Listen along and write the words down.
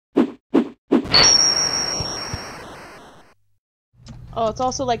Oh, it's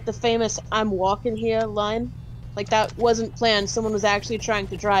also like the famous "I'm walking here" line. Like that wasn't planned. Someone was actually trying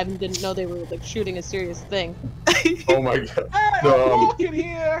to drive and didn't know they were like shooting a serious thing. Oh my god. Hey, I'm walking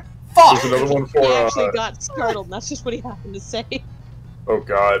here! There's another one for He actually got startled, and that's just what he happened to say. Oh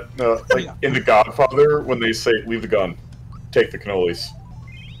god. Like in The Godfather, when they say leave the gun, take the cannolis.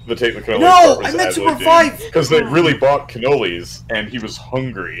 The take the cannolis. No! I meant to revive! Because they really bought cannolis, and he was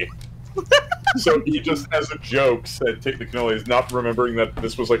hungry. So he just, as a joke, said take the cannolis, not remembering that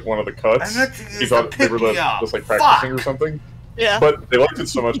this was like one of the cuts. He thought they were just like practicing or something. Yeah. But they liked it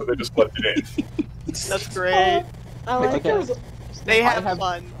so much that they just left it in. That's great. I like it. They have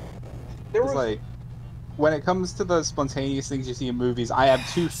fun. There was like, when it comes to the spontaneous things you see in movies, I have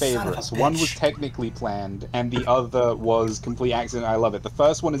two favorites. One was technically planned, and the other was complete accident. I love it. The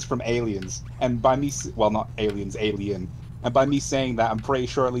first one is from Aliens, and by me, well, not Aliens, Alien. And by me saying that, I'm pretty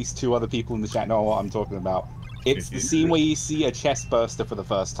sure at least 2 other people in the chat know what I'm talking about. It's the scene where you see a chest burster for the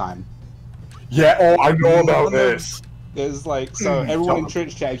first time. Yeah, oh, I know about this. There's like, so everyone in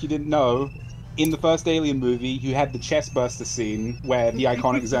Twitch chat, if you didn't know, in the first Alien movie, you had the chest burster scene where the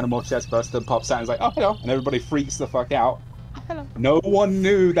iconic Xenomorph chest burster pops out and is like, oh, hello, and everybody freaks the fuck out. Hello. No one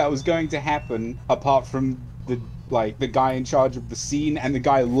knew that was going to happen apart from the guy in charge of the scene and the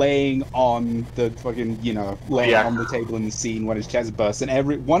guy laying on the fucking, laying on the table in the scene when his chest bursts,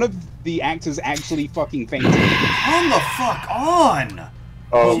 and one of the actors actually fucking fainted. Come the fuck on!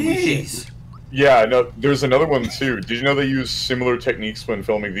 Jeez. Yeah, no, there's another one too. Did you know they use similar techniques when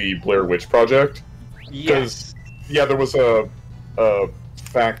filming the Blair Witch Project? yes. Yeah, there was a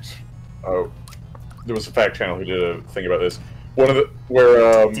fact channel who did a thing about this. One of the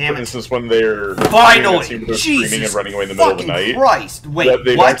for instance, when they're finally screaming and running away in the middle of the night. Christ! Wait,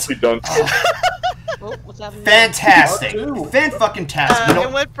 they've what? actually done. Oh, what's happening? Fantastic! Fan-fucking-tastic!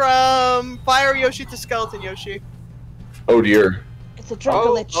 It went from Fire Yoshi to Skeleton Yoshi. Oh dear. It's a drug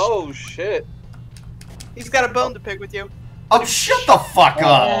glitch. Oh shit. He's got a bone to pick with you. Oh, shut the fuck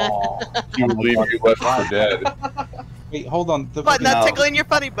up! You believe you left for dead. Wait, hold on. But not tickling your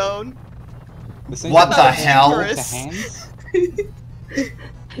funny bone. What the hell?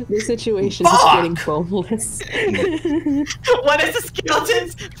 The situation is getting boneless. What is the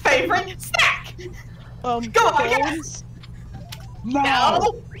skeleton's favorite snack? Go on, guess!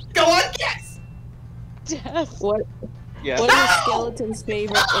 No! Go on, guess! Death. What? Yes. What is a skeleton's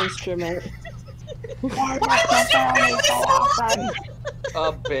favorite instrument? Why was your face so open?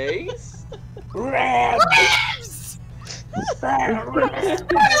 A base? Ribs!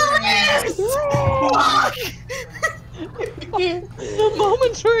 The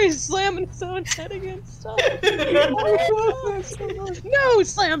moment where he's slamming his own head against stuff. No,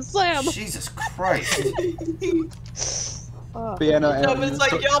 slam! Jesus Christ! Oh. Yeah, No, but it's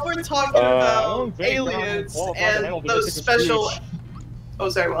like y'all were talking about aliens and those special. Oh,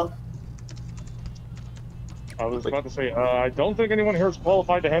 sorry, well. I was about to say, I don't think anyone here is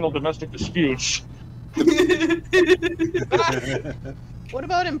qualified to handle domestic disputes. What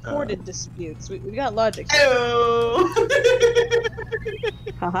about imported disputes? We got logic. Oh.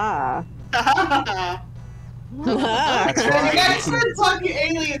 Haha. That's When you right. guys started talking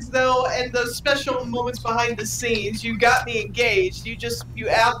aliens, though, and those special moments behind the scenes, you got me engaged. You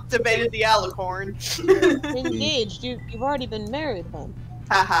activated the alicorn. Engaged? You've already been married, then.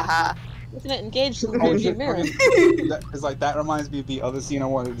 Ha ha ha. Isn't it engaged and Oh, then shit, get married? It's like that reminds me of the other scene I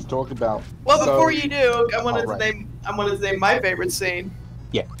wanted to talk about. Well, So- before you do, I wanted Alright. to name my favorite scene.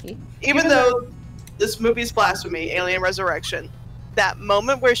 Yeah. Even though this movie is blasphemy, Alien Resurrection, that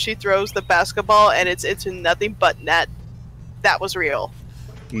moment where she throws the basketball and it's into nothing but net, that was real.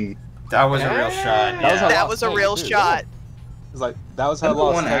 That was a real shot. Yeah. That was a real shot. It's like that was her Didn't the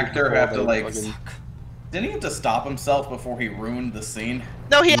last one take actor before have to they like? fucking- Didn't he have to stop himself before he ruined the scene?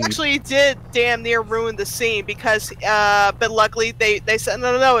 No, he actually did damn near ruin the scene because, but luckily they said,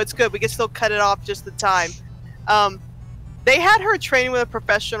 no, it's good. We can still cut it off just in time. They had her training with a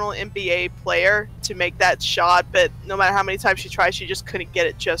professional NBA player to make that shot, but no matter how many times she tried, she just couldn't get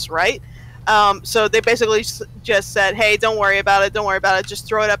it just right. So they basically just said, hey, don't worry about it, just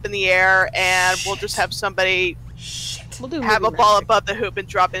throw it up in the air, and we'll just have somebody have a ball above the hoop and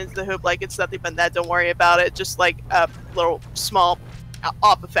drop it into the hoop like it's nothing but that, don't worry about it, just like a little small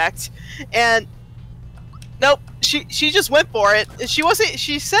op effect. And nope, she just went for it.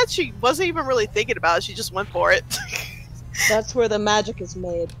 She said she wasn't even really thinking about it, she just went for it. That's where the magic is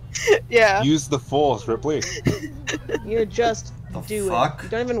made. Yeah. Use the force, Ripley. You're just doing. fuck? You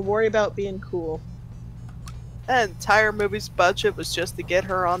don't even worry about being cool. That entire movie's budget was just to get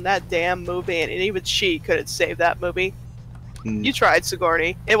her on that damn movie, and even she couldn't save that movie. You tried,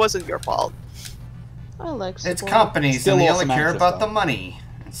 Sigourney. It wasn't your fault. I like It's Sigourney. companies, and they only care about the money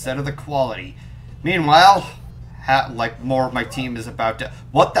instead of the quality. Meanwhile, like more of my team is about to.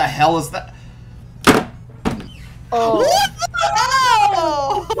 What the hell is that? Oh. What the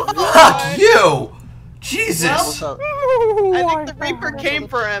hell? Fuck you! Jesus! Well, I think the Reaper came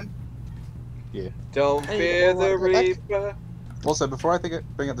for him. Yeah. Don't fear the Reaper. Also, before I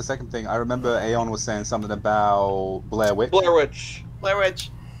bring up the second thing, I remember Aeon was saying something about Blair Witch. Blair Witch. Blair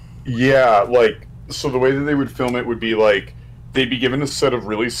Witch. Yeah, like, so the way that they would film it would be like, they'd be given a set of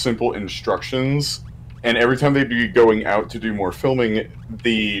really simple instructions, and every time they'd be going out to do more filming,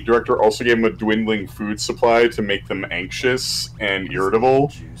 the director also gave them a dwindling food supply to make them anxious and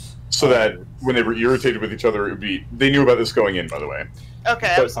irritable, so that when they were irritated with each other, it would be... They knew about this going in, by the way.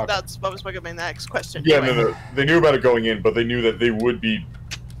 Okay, that's what was my next question. Yeah, anyway. no, they knew about it going in, but they knew that they would be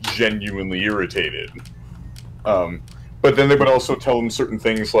genuinely irritated. But then they would also tell them certain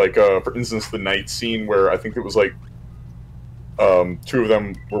things, like, for instance, the night scene where I think it was like, two of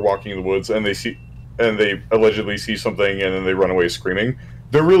them were walking in the woods and they allegedly see something and then they run away screaming.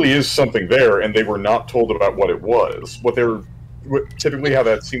 There really is something there, and they were not told about what it was. Typically how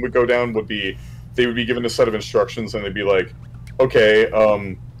that scene would go down would be, they would be given a set of instructions and they'd be like, okay,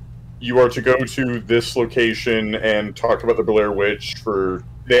 you are to go to this location and talk about the Blair Witch for...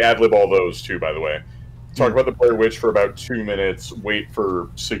 They ad-lib all those, too, by the way. Talk about the Blair Witch for about 2 minutes, wait for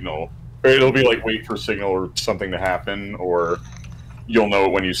signal. Or it'll be like, wait for signal or something to happen, or you'll know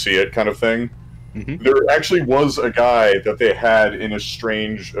it when you see it kind of thing. Mm-hmm. There actually was a guy that they had in a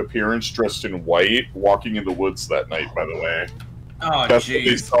strange appearance, dressed in white, walking in the woods that night, by the way. Oh, that's geez. what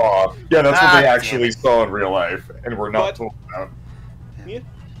they saw. Yeah, that's what they actually saw in real life, and we're not told about. Yeah,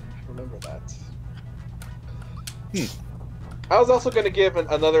 I remember that. I was also going to give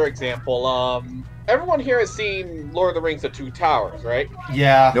another example. Everyone here has seen Lord of the Rings: The Two Towers, right?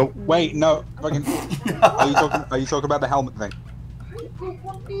 Yeah. Nope. Wait, no. Are you talking about the helmet thing?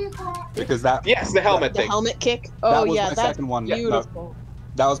 Because that... Yes, the helmet thing. The helmet kick? Oh, was yeah, my that's second one. beautiful. No,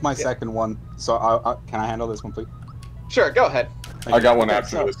 that was my second one. So can I handle this one, please? Sure, go ahead. I got one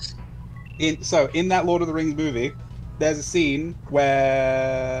after this. In that Lord of the Rings movie, there's a scene where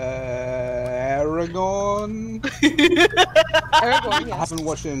Aragorn. Aragorn, yes. I haven't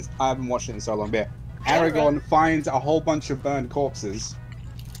watched it in so long. But Aragorn finds a whole bunch of burned corpses,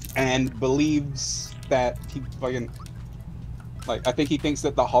 and believes that he fucking... Like, I think he thinks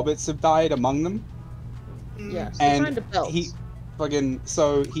that the hobbits have died among them. Yes, and trying to belt. he fucking...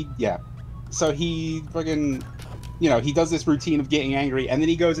 So he fucking... You know, he does this routine of getting angry, and then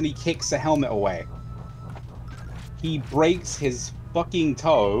he goes and he kicks the helmet away. He breaks his fucking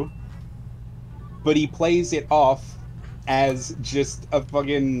toe, but he plays it off as just a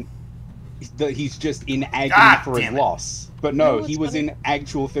fucking... He's just in agony for his loss. But no, he was in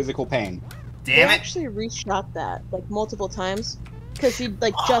actual physical pain. They actually reshot that, like, multiple times. Because he,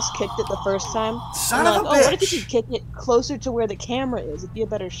 like, just kicked it the first time. Son of a what if bitch! he could kick it closer to where the camera is? It'd be a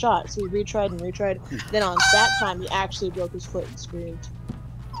better shot. So he retried and retried. Then on that time, he actually broke his foot and screamed.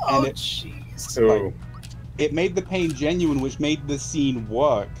 Oh, And jeez. Like, it made the pain genuine, which made the scene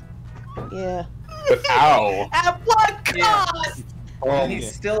work. Yeah. But ow! At what cost? And he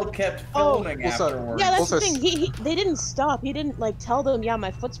still kept filming afterwards. Yeah, that's the thing. They didn't stop. He didn't, like, tell them, yeah,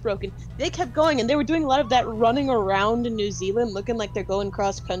 my foot's broken. They kept going, and they were doing a lot of that running around in New Zealand, looking like they're going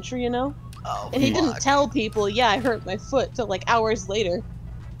cross country, you know? Oh, and he didn't tell people, yeah, I hurt my foot, till, like, hours later.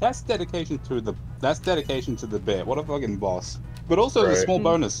 That's dedication to the bit. What a fucking boss. But also the small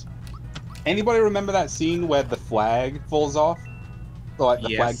bonus. Anybody remember that scene where the flag falls off? Or, like,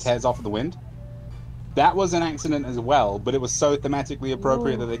 the flag tears off in the wind? That was an accident as well, but it was so thematically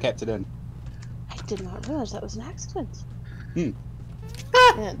appropriate that they kept it in. I did not realize that was an accident. Man,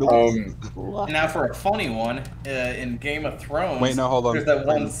 Now for a funny one, in Game of Thrones, wait, no, hold on. There's that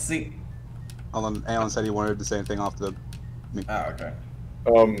one scene. Hold on, Alan said he wanted to say anything after me. Oh, okay.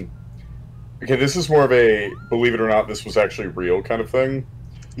 Okay, this is more of a, believe it or not, this was actually real kind of thing.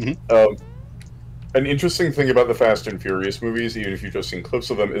 An interesting thing about the Fast and Furious movies, even if you've just seen clips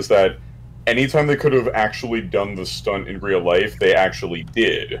of them, is that anytime they could have actually done the stunt in real life, they actually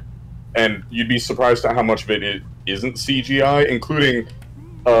did. And you'd be surprised at how much of it isn't CGI, including,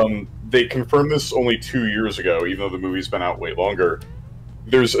 they confirmed this only 2 years ago, even though the movie's been out way longer.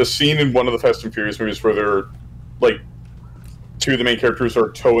 There's a scene in one of the Fast and Furious movies where they're, like, two of the main characters are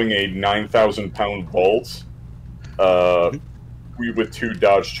towing a 9,000-pound vault, with 2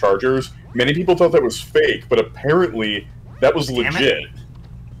 Dodge Chargers. Many people thought that was fake, but apparently that was legit.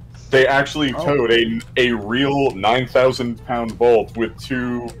 They actually towed a real 9,000-pound Volt with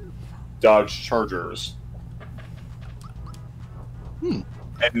 2 Dodge Chargers. and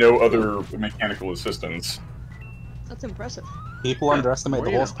no other mechanical assistance. That's impressive. People underestimate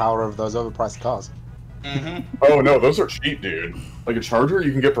the horsepower of those overpriced cars. Oh no, those are cheap, dude. Like a Charger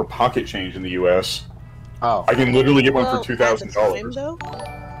you can get for pocket change in the U.S. Oh. I can literally get one for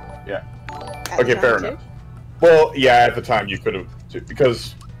 $2,000. Yeah. Okay, fair enough. Well, yeah, at the time you could have,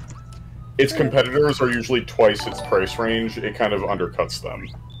 because its competitors are usually twice its price range. It kind of undercuts them.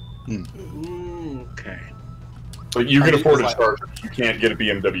 Okay. But you can afford a Charger. You can't get a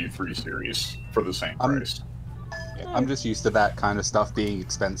BMW 3 Series for the same price. I'm just used to that kind of stuff being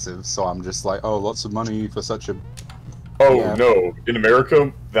expensive, so I'm just like, oh, lots of money for such a... Oh, no. In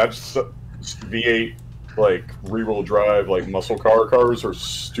America, that's V8, like, rear-wheel drive, like, muscle cars are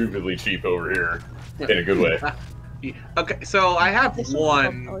stupidly cheap over here. In a good way. Okay, so I have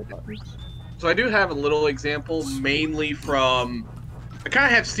one. So I do have a little example, mainly from... I kind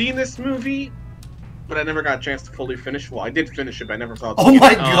of have seen this movie, but I never got a chance to fully finish. Well, I did finish it, but I never saw it. Oh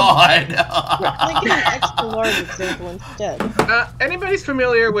my god! Like an extra large example instead. Anybody's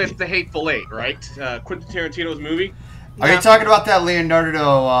familiar with The Hateful Eight, right? Quentin Tarantino's movie? Are you talking about that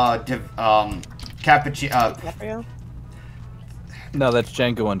Leonardo, DiCaprio? No, that's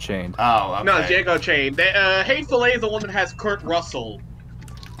Django Unchained. Oh, okay. No, Django Unchained. Hateful Eight is the one that has Kurt Russell.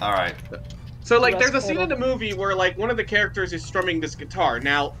 Alright. So, like, there's a scene in the movie where, like, one of the characters is strumming this guitar.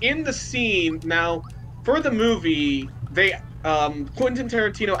 Now, in the scene, for the movie, Quentin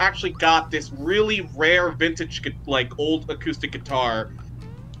Tarantino actually got this really rare vintage, like, old acoustic guitar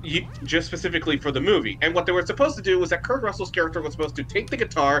just specifically for the movie. And what they were supposed to do was that Kurt Russell's character was supposed to take the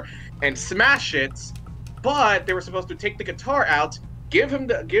guitar and smash it, but they were supposed to take the guitar out, give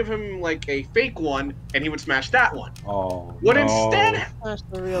him like a fake one, and he would smash that one. Oh. What instead happened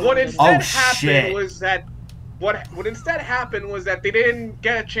was that what instead happened was that they didn't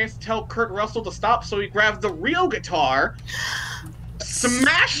get a chance to tell Kurt Russell to stop, so he grabbed the real guitar,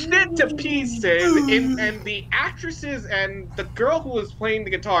 smashed it to pieces, and the actresses and the girl who was playing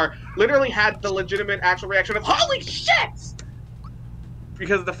the guitar literally had the legitimate actual reaction of "Holy shit!"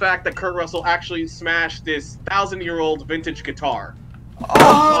 because of the fact that Kurt Russell actually smashed this 1,000-year-old vintage guitar.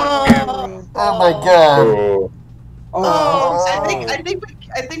 Oh my god! I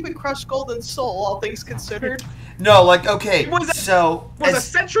think we crushed Golden Soul, all things considered. No, like, okay, it was a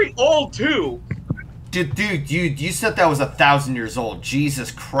century old too. Dude, you said that was 1,000 years old. Jesus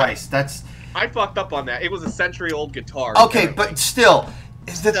Christ, that's... I fucked up on that. It was a century-old guitar. Okay, but still,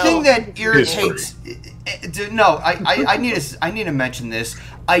 the thing that irritates... No, I need to mention this.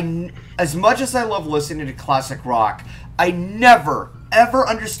 As much as I love listening to classic rock, I never, ever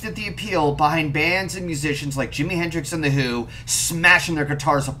understood the appeal behind bands and musicians like Jimi Hendrix and The Who smashing their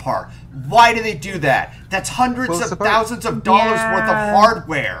guitars apart. Why do they do that? That's hundreds of thousands of dollars worth of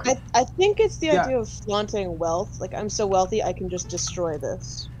hardware. I think it's the idea of flaunting wealth. Like, I'm so wealthy, I can just destroy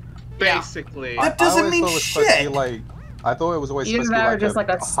this. Basically. That doesn't mean shit. I thought it was always Either supposed that to or be just like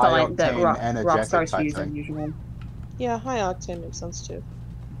a stunt that rock stars type use thing. unusual. Yeah, high octane makes sense too.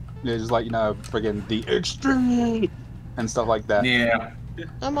 Yeah, just like, you know, friggin' the extreme and stuff like that. Yeah.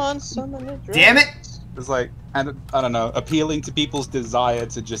 I'm on so many drugs. Damn it! It's like, and I don't know, appealing to people's desire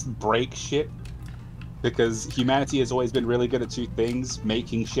to just break shit. Because humanity has always been really good at two things: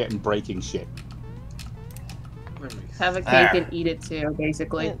 making shit and breaking shit. Have a cake and eat it too,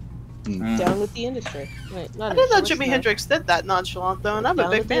 basically. Yeah. Down with the industry. Right, I didn't know Jimi Hendrix did that nonchalant though, and I'm a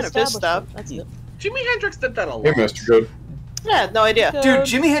big fan of his stuff. That's good. Jimi Hendrix did that a lot. Hey, Mr. Good. Yeah, no idea. Dude,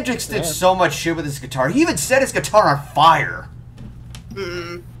 Jimi Hendrix did so much shit with his guitar. He even set his guitar on fire.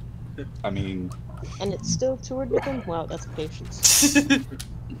 I mean... And it still toured with him? Wow, that's patience.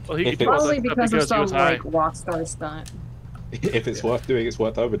 Well, he Probably because of some, like, rock star stunt. If it's worth doing, it's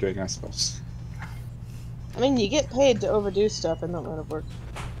worth overdoing, I suppose. I mean, you get paid to overdo stuff and not let it work.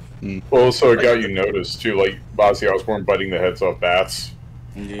 Well, so it got you noticed, too, like Ozzy Osbourne biting the heads off bats.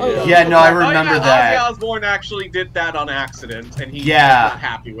 Yeah, no, I remember that. Ozzy Osbourne actually did that on accident, and he was not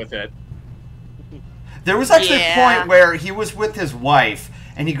happy with it. There was actually a point where he was with his wife,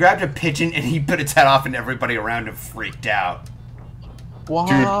 and he grabbed a pigeon and he bit its head off, and everybody around him freaked out. Wow.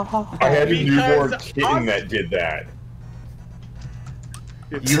 Dude, I had a newborn kitten that did that.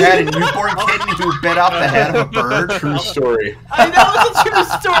 You had a newborn kitten who bit off the head of a bird? True story. I know it's a true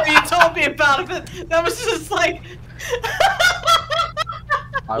story. You told me about it. That was just like...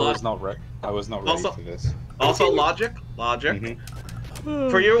 I was not ready for this. Also, logic.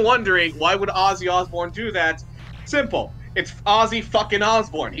 For you wondering, why would Ozzy Osbourne do that? Simple. It's Ozzy fucking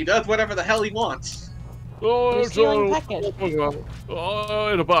Osbourne. He does whatever the hell he wants. Oh, stealing Peckish.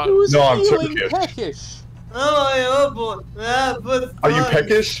 In a box. No, I'm Turkish. Oh, Are you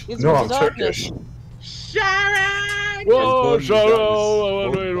peckish? No, I'm Turkish. Sharon!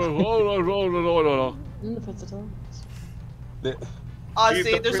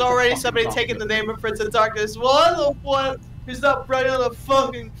 Honestly, there's already somebody taking the name of Prince of Darkness. Well, I'm the one who's not running on the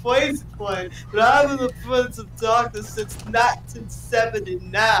fucking Quazy plane, but I've been the Prince of Darkness since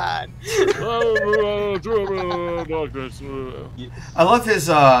 1979. I love his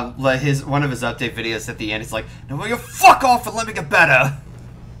one of his update videos at the end. It's like, "No, will you fuck off and let me get better."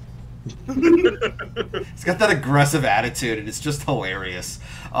 He's got that aggressive attitude, and it's just hilarious.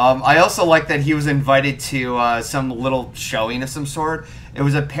 I also like that he was invited to some little showing of some sort. It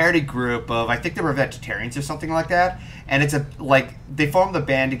was a parody group of, I think they were vegetarians or something like that, and it's they formed the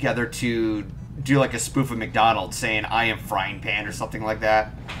band together to do like a spoof of McDonald's saying "I am frying pan" or something like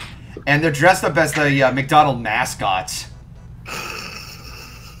that, and they're dressed up as the McDonald mascots.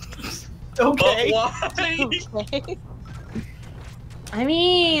 Okay. Okay. I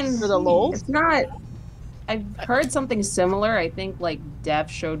mean, For the lol? it's not. I've heard something similar. I think like Dev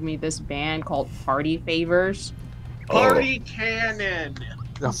showed me this band called Party Favors. Party Cannon.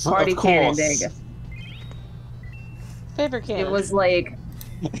 Party Cannon. There you go. Favorite cannon. It was like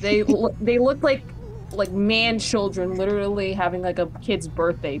they looked like man children literally having like a kid's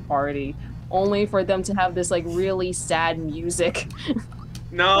birthday party, only for them to have this like really sad music.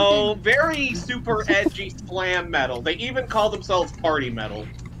 No, very super edgy slam metal. They even call themselves party metal.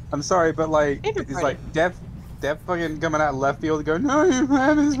 I'm sorry, but like, it's like Dev fucking coming out left field and going, "No, your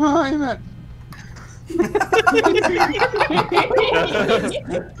man is mine."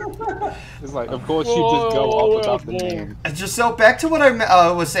 It's like, of course you just go off about the name. Just so back to what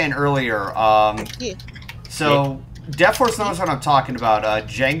I was saying earlier. So Death Force knows what I'm talking about.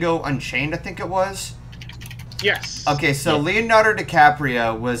 Django Unchained, I think it was. Yes. Okay, so Leonardo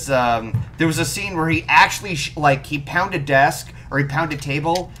DiCaprio was there was a scene where he actually he pounded desk or he pounded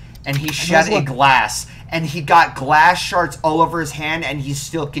table and he shed a glass and he got glass shards all over his hand and he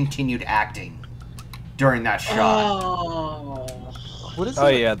still continued acting during that shot. Oh. What is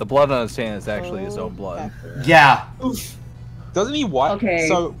yeah, the blood on his hand is actually his own blood. Yeah. Oof. Doesn't he wipe? Okay.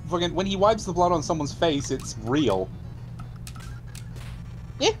 So when he wipes the blood on someone's face, it's real.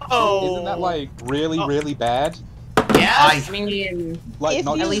 Yeah. Oh. Isn't that like really bad? Yes. I mean, Like, If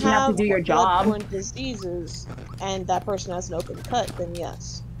not you at least you have to do your job. bloodborne diseases and that person has an open cut, then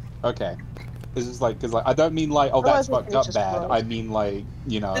yes. Okay. This is like, because like, I don't mean like, oh, that's fucked up bad. I mean like,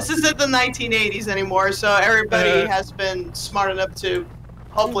 you know. This isn't the 1980s anymore, so everybody has been smart enough to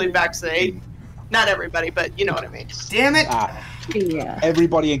hopefully vaccinate. Not everybody, but you know what I mean. Damn it! Yeah.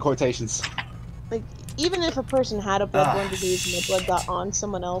 Everybody in quotations. Like, even if a person had a bloodborne disease and the blood got on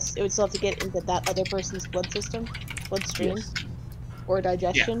someone else, it would still have to get into that other person's bloodstream, or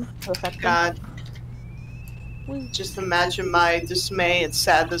digestion to affect them. God. Just imagine my dismay and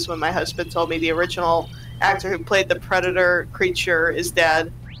sadness when my husband told me the original actor who played the Predator creature is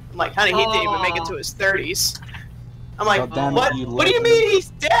dead. I'm like, honey, he didn't even make it to his 30s. I'm like, what? What do you mean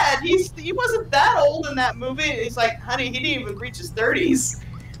he's dead? He wasn't that old in that movie. He's like, honey, he didn't even reach his 30s.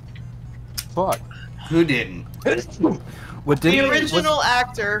 Fuck. Who didn't? The original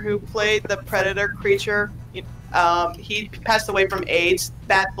actor who played the Predator creature, he passed away from AIDS,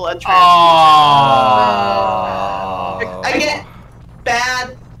 bad blood transfusion. I get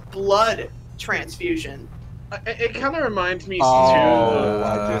bad blood transfusion. It kind of reminds me too.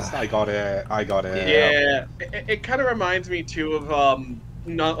 I got it. Yeah, it kind of reminds me too of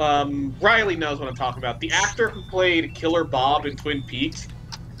Riley knows what I'm talking about. The actor who played Killer Bob in Twin Peaks.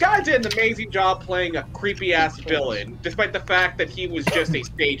 Guy did an amazing job playing a creepy ass villain, despite the fact that he was just a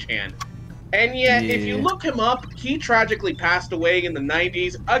stagehand. And yet, if you look him up, he tragically passed away in the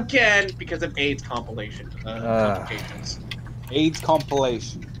 90s again because of AIDS complications. AIDS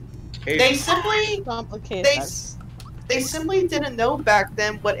compilation. They simply they simply didn't know back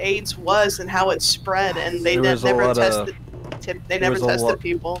then what AIDS was and how it spread, and they never tested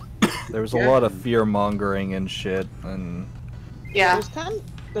people. There was a lot of fear mongering and shit, and yeah.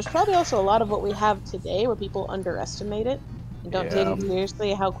 There's probably also a lot of what we have today where people underestimate it and don't take it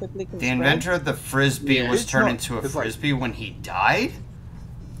seriously how quickly it can The spread. inventor of the frisbee was turned into a frisbee when he died?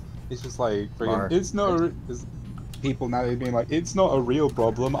 It's just like, it's not... people now being like, it's not a real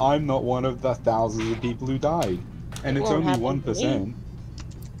problem, I'm not one of the thousands of people who died. And it's only 1%.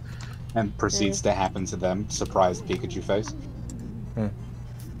 And proceeds to happen to them. Surprised Pikachu face.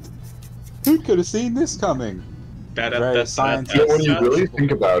 Who could have seen this coming? When you really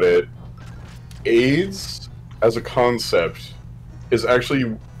think about it, AIDS as a concept is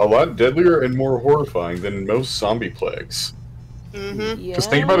actually a lot deadlier and more horrifying than most zombie plagues. Mm-hmm. Just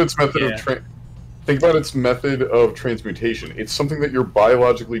think about its method of Think about its method of transmutation. It's something that you're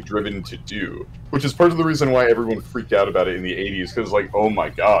biologically driven to do, which is part of the reason why everyone freaked out about it in the 80s, because, like, oh my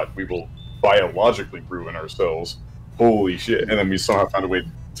god, we will biologically ruin ourselves. Holy shit. And then we somehow found a way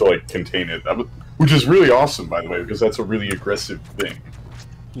to, like, contain it. Which is really awesome, by the way, because that's a really aggressive thing.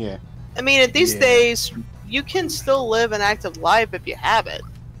 Yeah. I mean, at these days, you can still live an active life if you have it.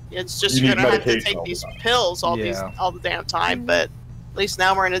 It's just you're gonna have to take these pills all the damn time, but at least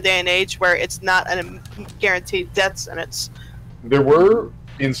now we're in a day and age where it's not a guaranteed death sentence. There were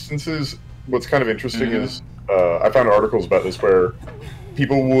instances, what's kind of interesting is, I found articles about this where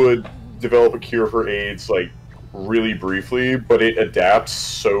people would develop a cure for AIDS, like, really briefly, but it adapts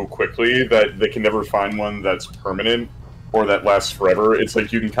so quickly that they can never find one that's permanent or that lasts forever. It's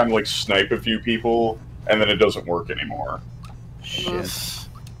like you can kind of, like, snipe a few people, and then it doesn't work anymore. Shit.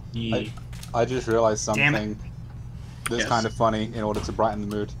 I just realized something that's kind of funny in order to brighten the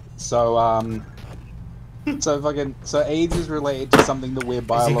mood. So, so AIDS is related to something that we're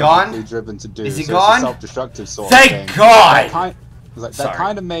biologically driven to do. Is he so gone? It's a self-destructive sort of thing. Thank God! That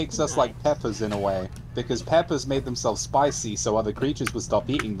kind of makes us like peppers in a way, because peppers made themselves spicy so other creatures would stop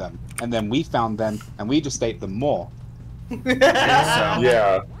eating them, and then we found them and we just ate them more.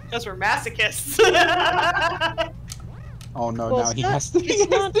 Yeah. Because we're masochists. Oh no, Well, now he has to.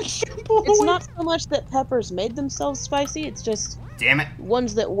 It's not so much that peppers made themselves spicy, it's just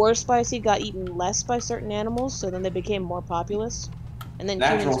ones that were spicy got eaten less by certain animals, so then they became more populous. And then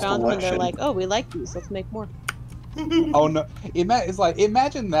humans found them and they're like, oh, we like these, let's make more. Oh no! It's like,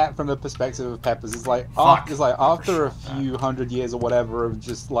 imagine that from the perspective of peppers. It's like after a few hundred years or whatever of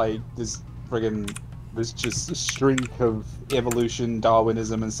just like this just streak of evolution,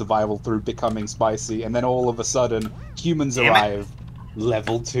 Darwinism, and survival through becoming spicy, and then all of a sudden humans arrive,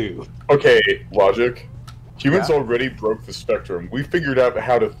 level 2. Okay, logic. Humans already broke the spectrum. We figured out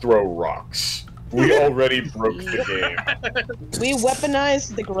how to throw rocks. We already broke the game. We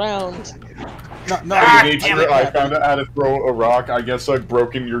weaponized the ground. No, I found out how to throw a rock. I guess I've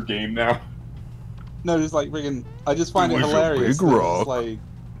broken your game now. No, just like freaking. I just find it hilarious.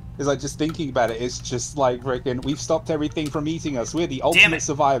 It's like just thinking about it. It's just like freaking. We've stopped everything from eating us. We're the ultimate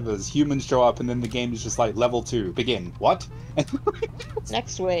survivors. Humans show up, and then the game is just like level 2. Begin. What?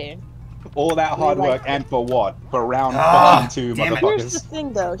 Next wave. All that hard work, and for what? For round fucking 2, motherfuckers.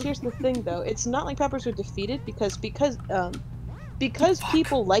 Here's the thing, though. It's not like peppers were defeated because people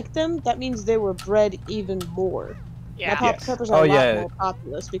like them. That means they were bred even more. Yeah. Now, peppers are a lot more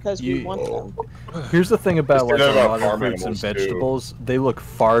populous because we want them. Here's the thing about like a lot of farm fruits and animals, vegetables. They look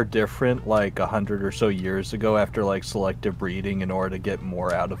far different like 100 or so years ago after like selective breeding in order to get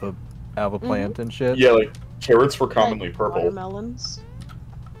more out of a plant and shit. Yeah, like carrots were commonly purple. Watermelons.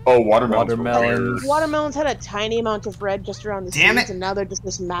 Oh, watermelons. Watermelons had a tiny amount of red just around the seeds, and now they're just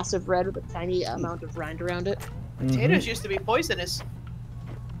this massive red with a tiny amount of rind around it. Potatoes used to be poisonous.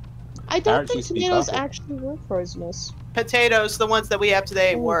 I don't think tomatoes actually were poisonous. Potatoes, the ones that we have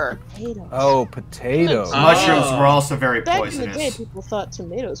today, were. Potatoes. Oh, potatoes. Mushrooms were also very poisonous. Back in the day, people thought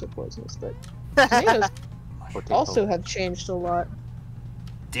tomatoes were poisonous, but tomatoes also have changed a lot.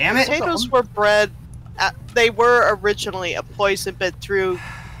 Damn it! Potatoes were bred. They were originally a poison, but through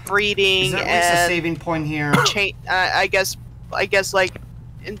breeding Is that and a saving point here? I guess like.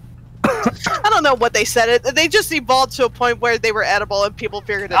 I don't know what they said. They just evolved to a point where they were edible and people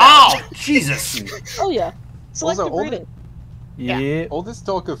figured it out. Oh, Jesus! Oh yeah, selective breeding. Yeah. All this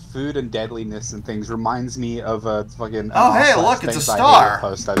talk of food and deadliness and things reminds me of a fucking. Oh hey, look, it's a star.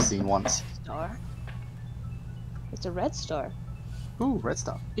 Post I've seen once. Star. It's a red star. Ooh, red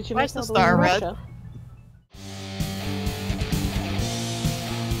star. Did you Why's the star red?